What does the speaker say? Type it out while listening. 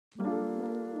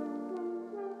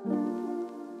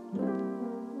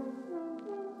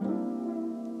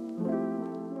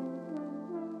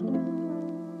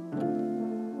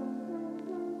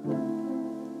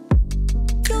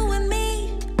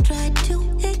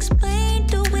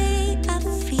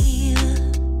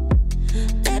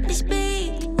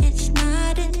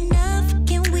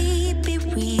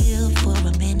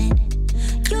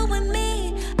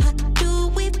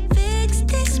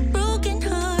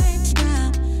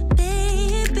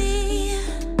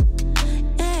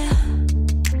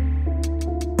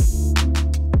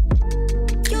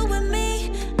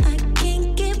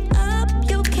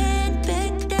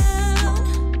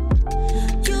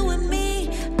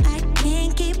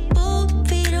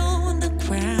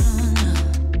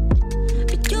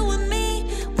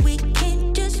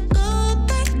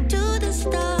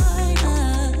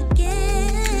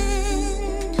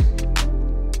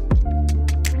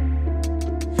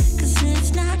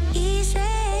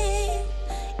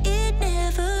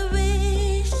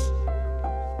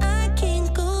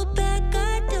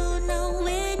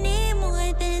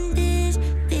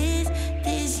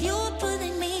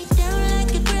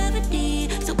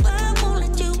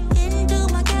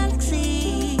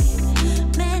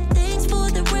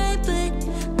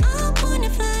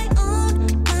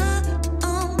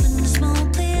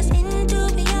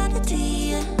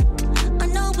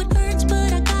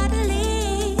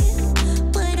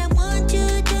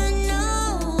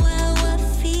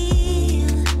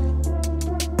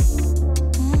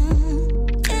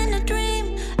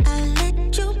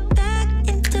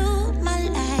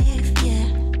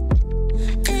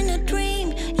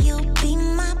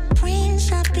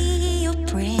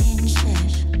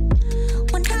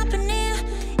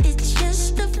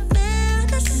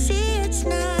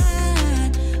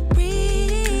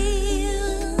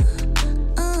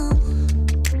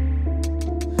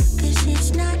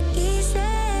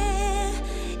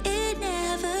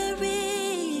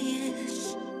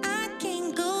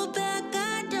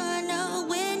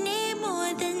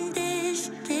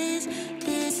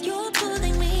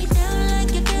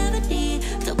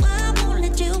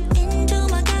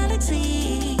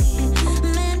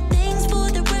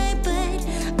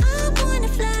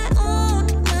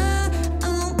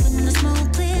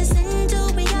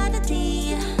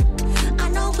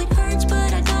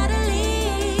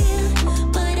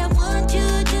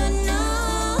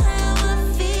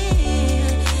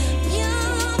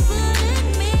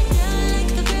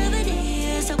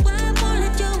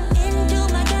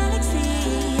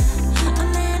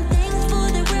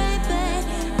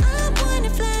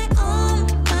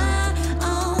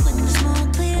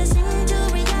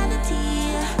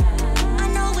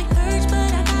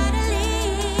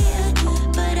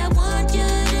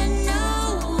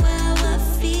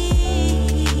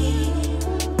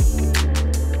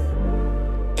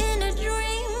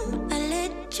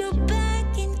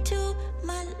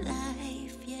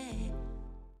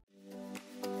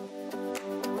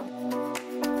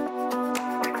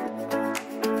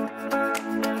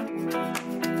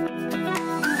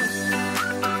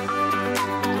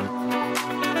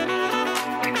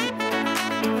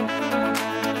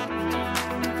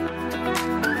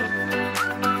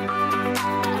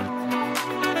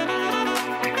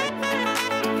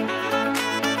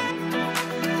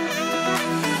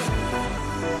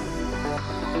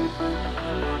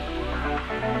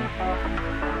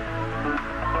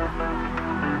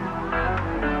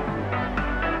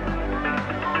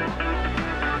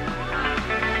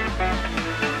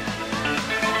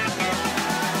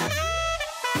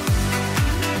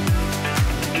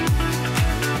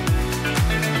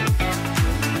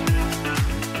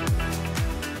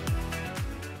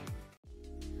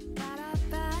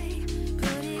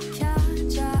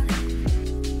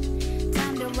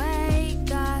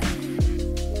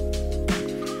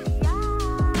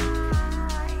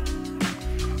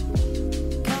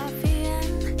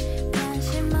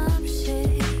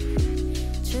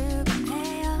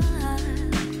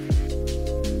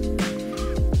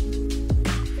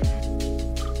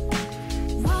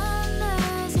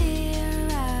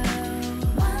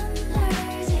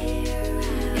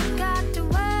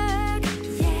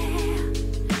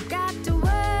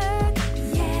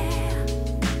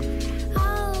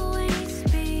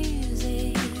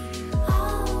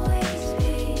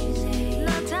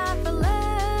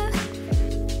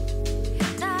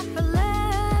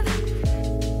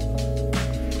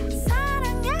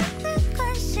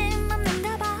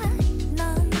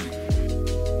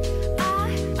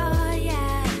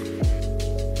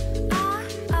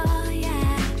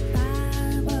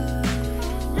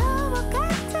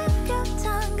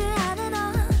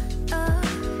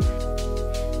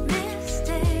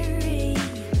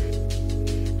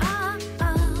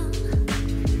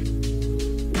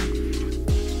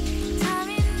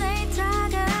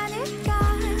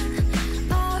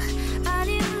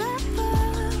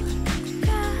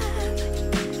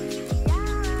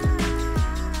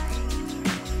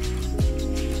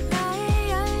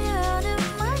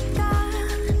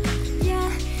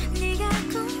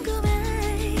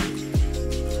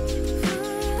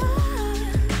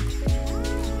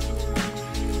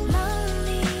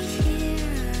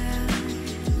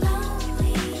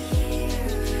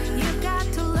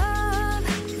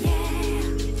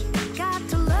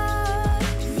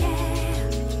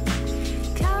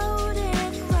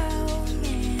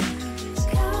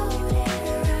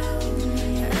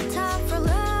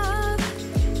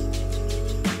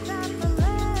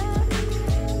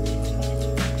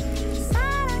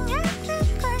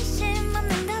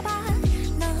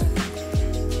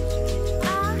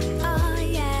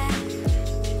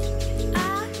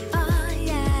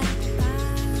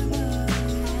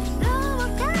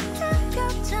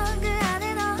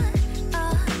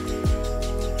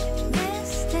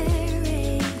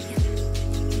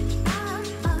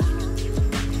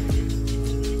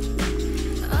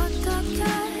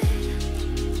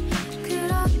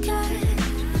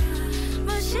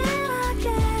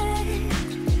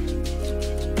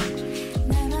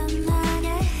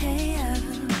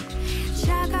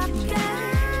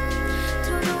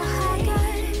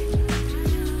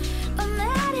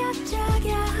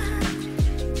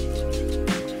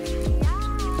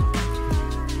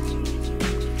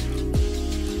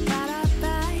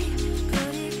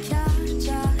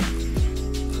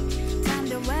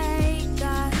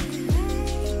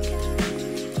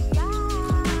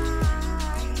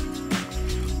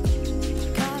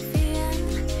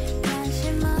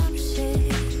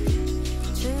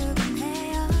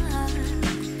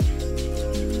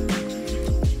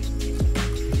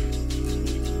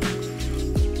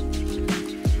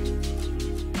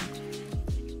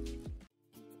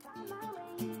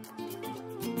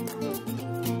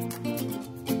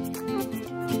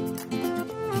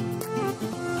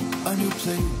new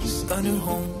place, a new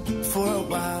home. For a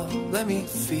while, let me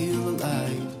feel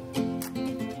alive.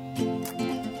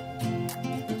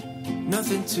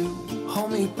 Nothing to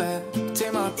hold me back.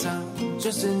 Take my time,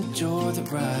 just enjoy the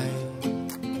ride.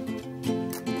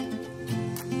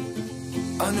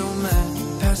 A new man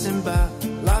passing by.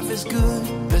 Life is good,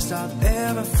 best I've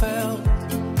ever felt.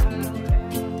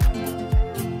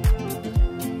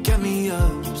 Get me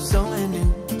up, somewhere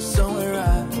new, somewhere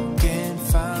I can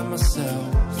find myself.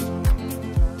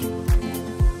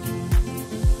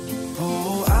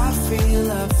 Oh, I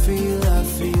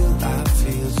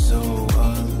feel so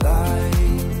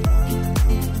alive.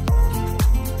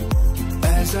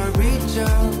 As I reach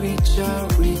out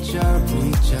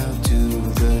to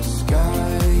the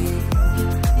sky.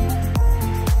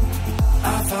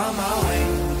 I found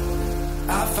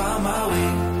my way.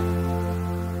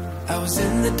 I was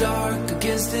in the dark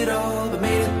against it all, but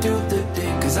made it through the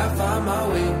day. Cause I found my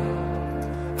way.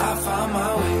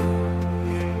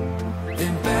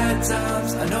 In bad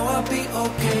times, I know I'll be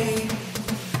okay.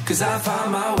 Cause I found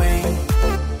my way.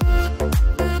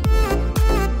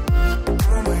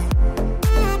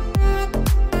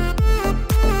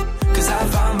 Cause I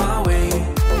found my way.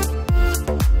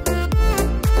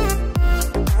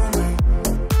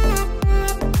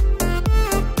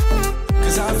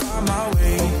 Cause I found my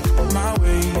way. My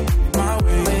way.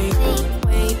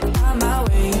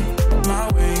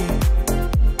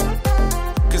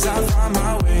 Cause I found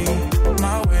my way.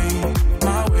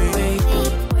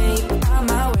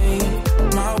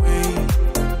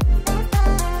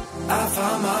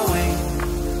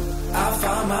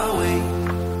 My way.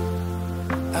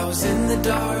 I was in the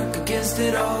dark against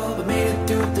it all, but made it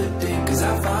through the day. Cause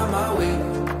I found my way.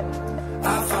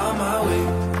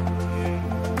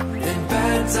 In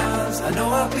bad times, I know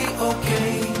I'll be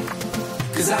okay.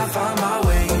 Cause I found my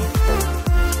way.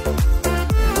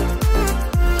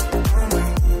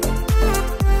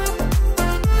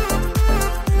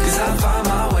 Cause I found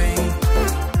my way.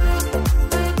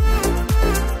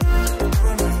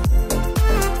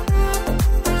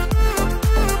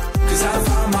 Cause I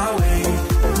found my way.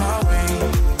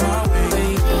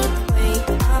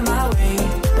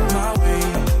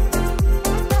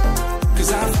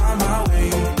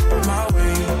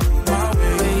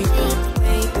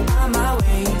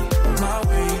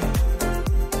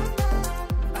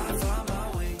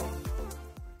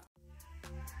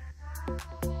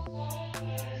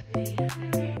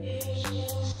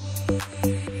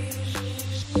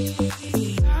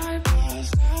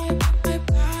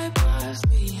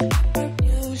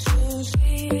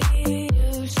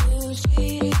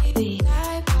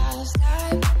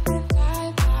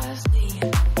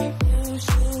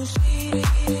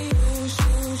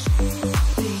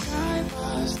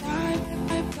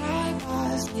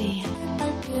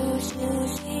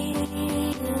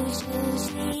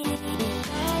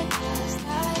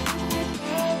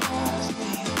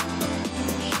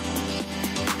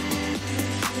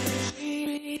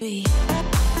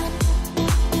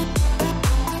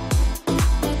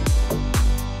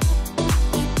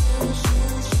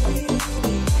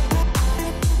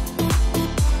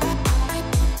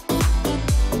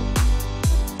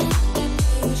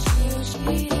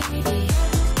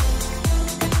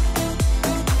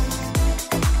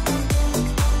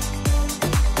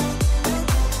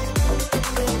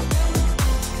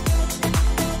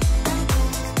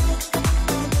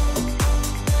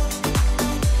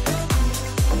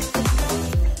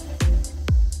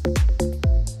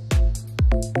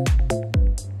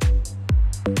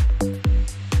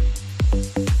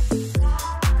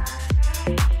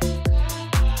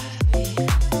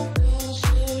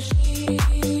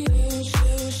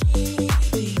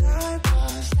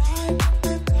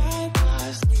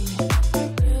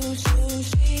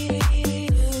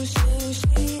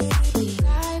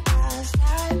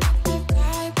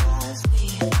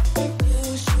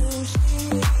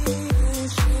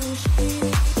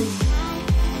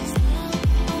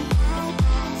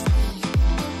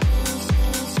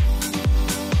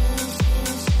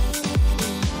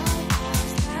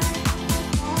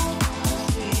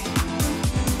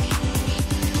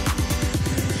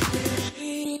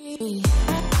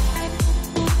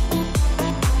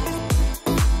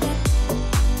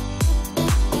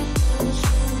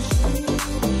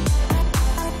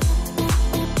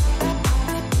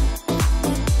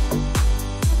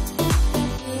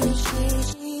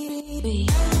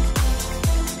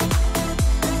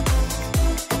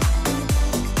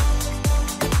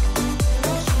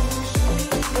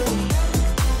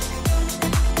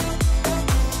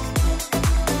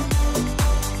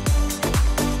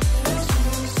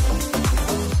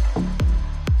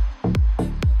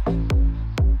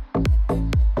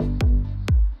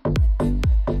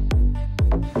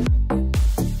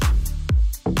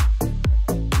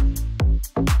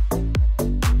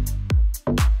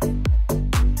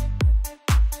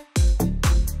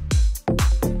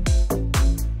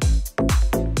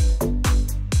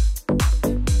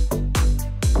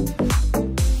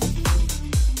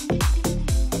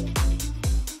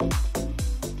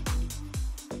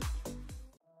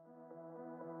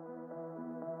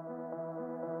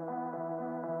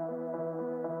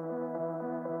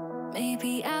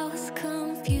 Maybe I was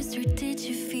confused, or did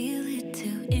you feel it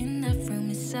too? In that room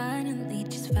it suddenly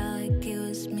just felt like it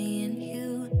was me and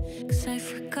you. Cause I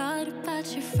forgot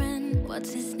about your friend,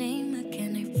 what's his name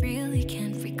again? I really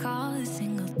can't recall a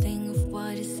single thing of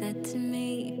what he said to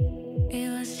me. It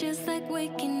was just like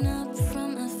waking up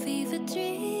from a fever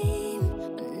dream,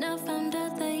 when I found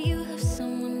out that you have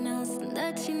someone else and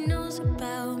that she knows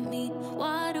about me.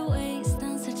 What a waste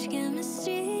on such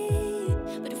chemistry.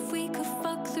 But if we could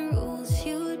fuck the rules,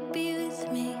 you would be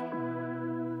with me.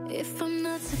 If I'm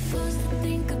not supposed to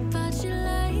think about you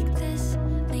like this,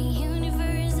 then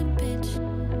universe a bitch,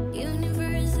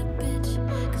 universe a bitch.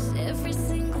 Cause every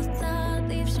single thought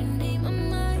leaves your name on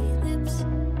my lips.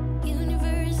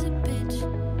 Universe a bitch,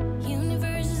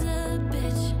 universe is a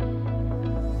bitch.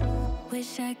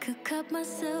 Wish I could cut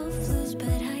myself loose,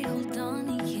 but I hold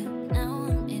on to you. Now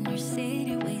I'm in your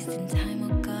city, wasting time,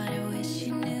 oh God, I wish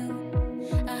you knew.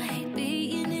 I hate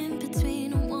being in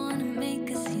between, I wanna make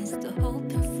a scene, still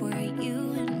hoping for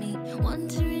you and me,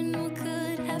 wondering what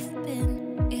could have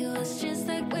been. It was just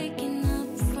like waking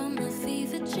up from a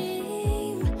fever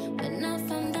dream, when I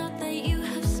found out that you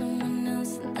have someone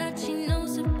else and that she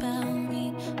knows about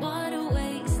me. What a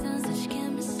waste on such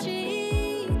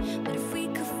chemistry. But if we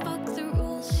could fuck the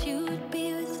rules, you would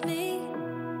be with me.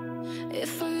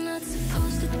 If I'm not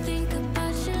supposed to think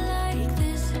about you like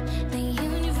this, then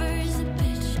universe a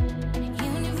bitch,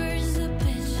 universe a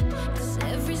bitch. Cause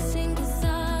every single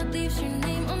thought leaves your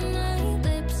name on my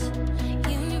lips.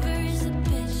 Universe a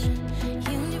bitch,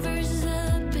 universe is a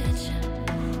bitch.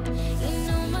 You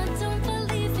know I don't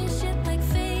believe in shit like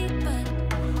fate, but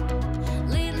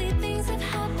lately things have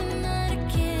happened that I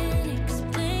can't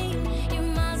explain. You're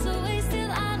miles away,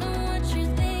 still I know what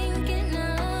you're thinking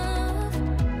of.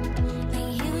 The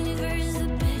universe is a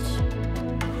bitch.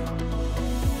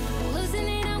 Losing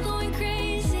it, I'm going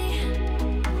crazy.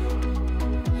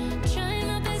 Trying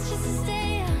my best just to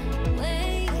stay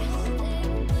awake.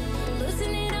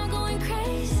 Losing it, I'm going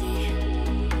crazy.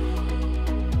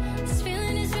 This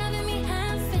feeling is driving me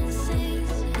half insane.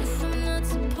 If I'm not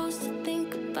supposed to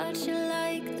think about you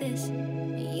like this,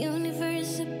 the universe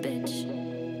is a bitch.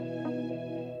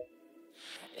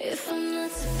 If I'm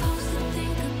not supposed to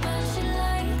think about you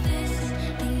like this,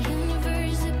 the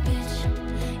universe is a bitch,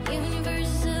 universe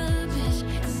is a bitch.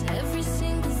 Cause every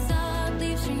single thought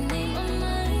leaves your name on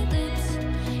my lips.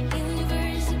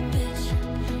 Universe is a bitch,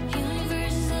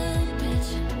 universe is a bitch.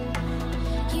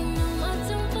 You know I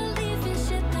don't believe in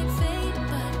shit like fate,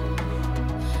 but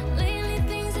lately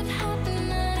things have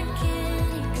happened that I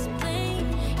can't explain.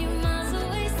 You're miles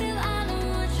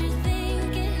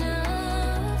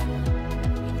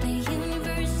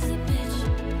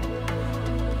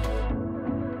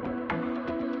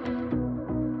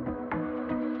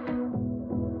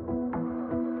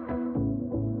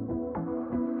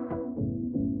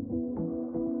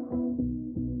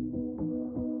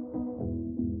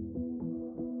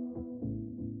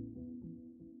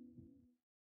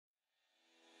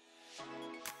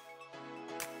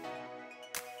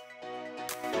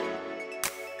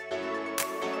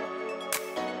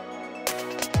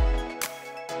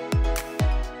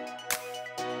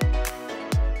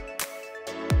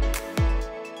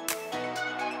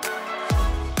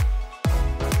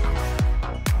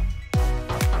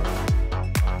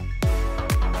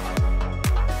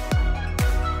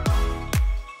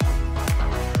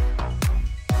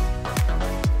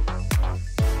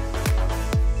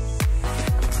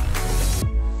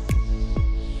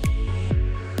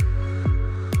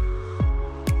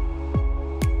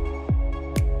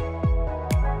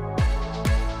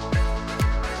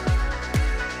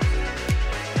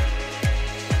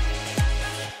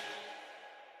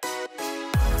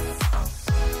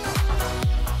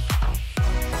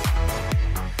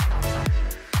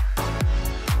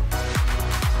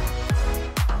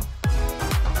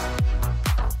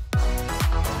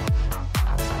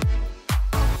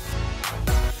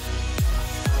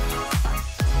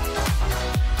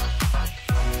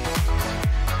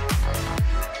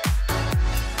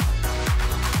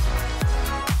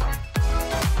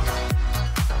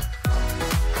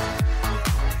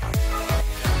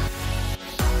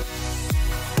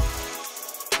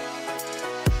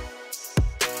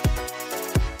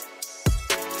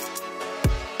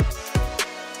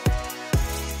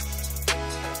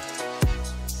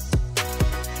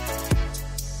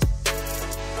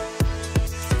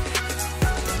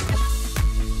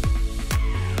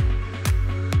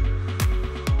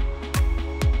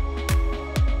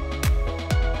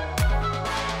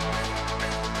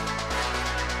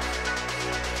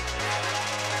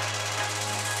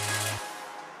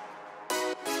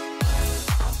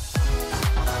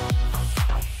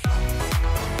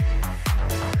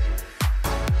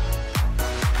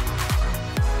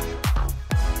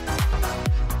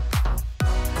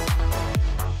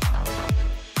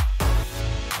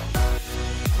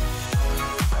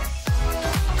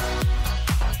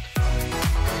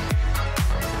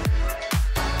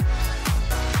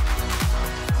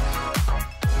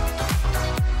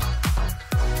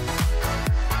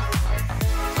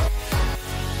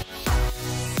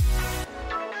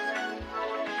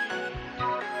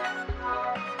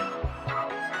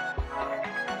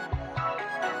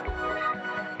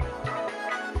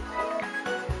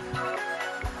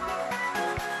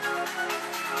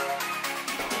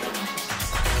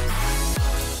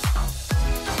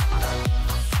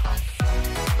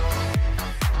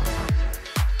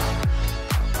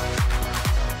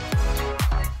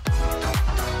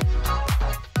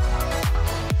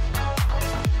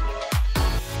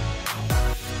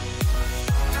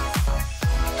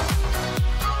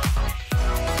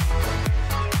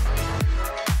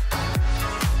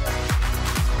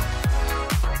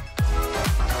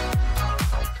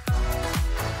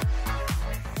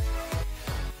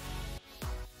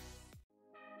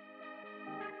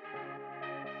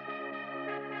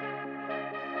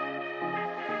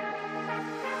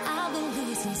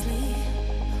sleep,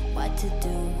 what to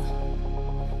do.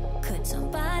 Could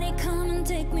somebody come and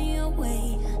take me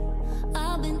away?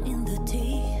 I've been in the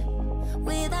deep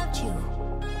without you,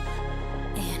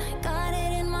 and I got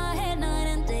it in my head night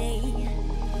and day.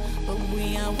 But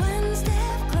we are one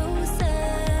step closer.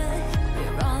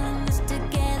 We're all in this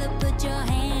together. Put your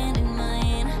hand in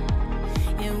mine.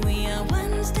 Yeah, we are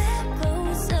one step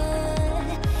closer.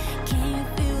 Can you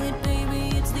feel it,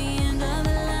 baby? It's the end of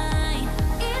the line.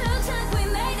 It looks like we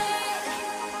made it.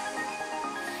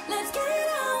 Let's get it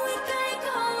on. We got it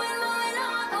going, moving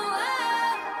on. Oh,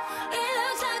 oh. It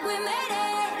looks like we made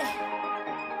it.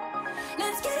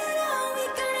 Let's get it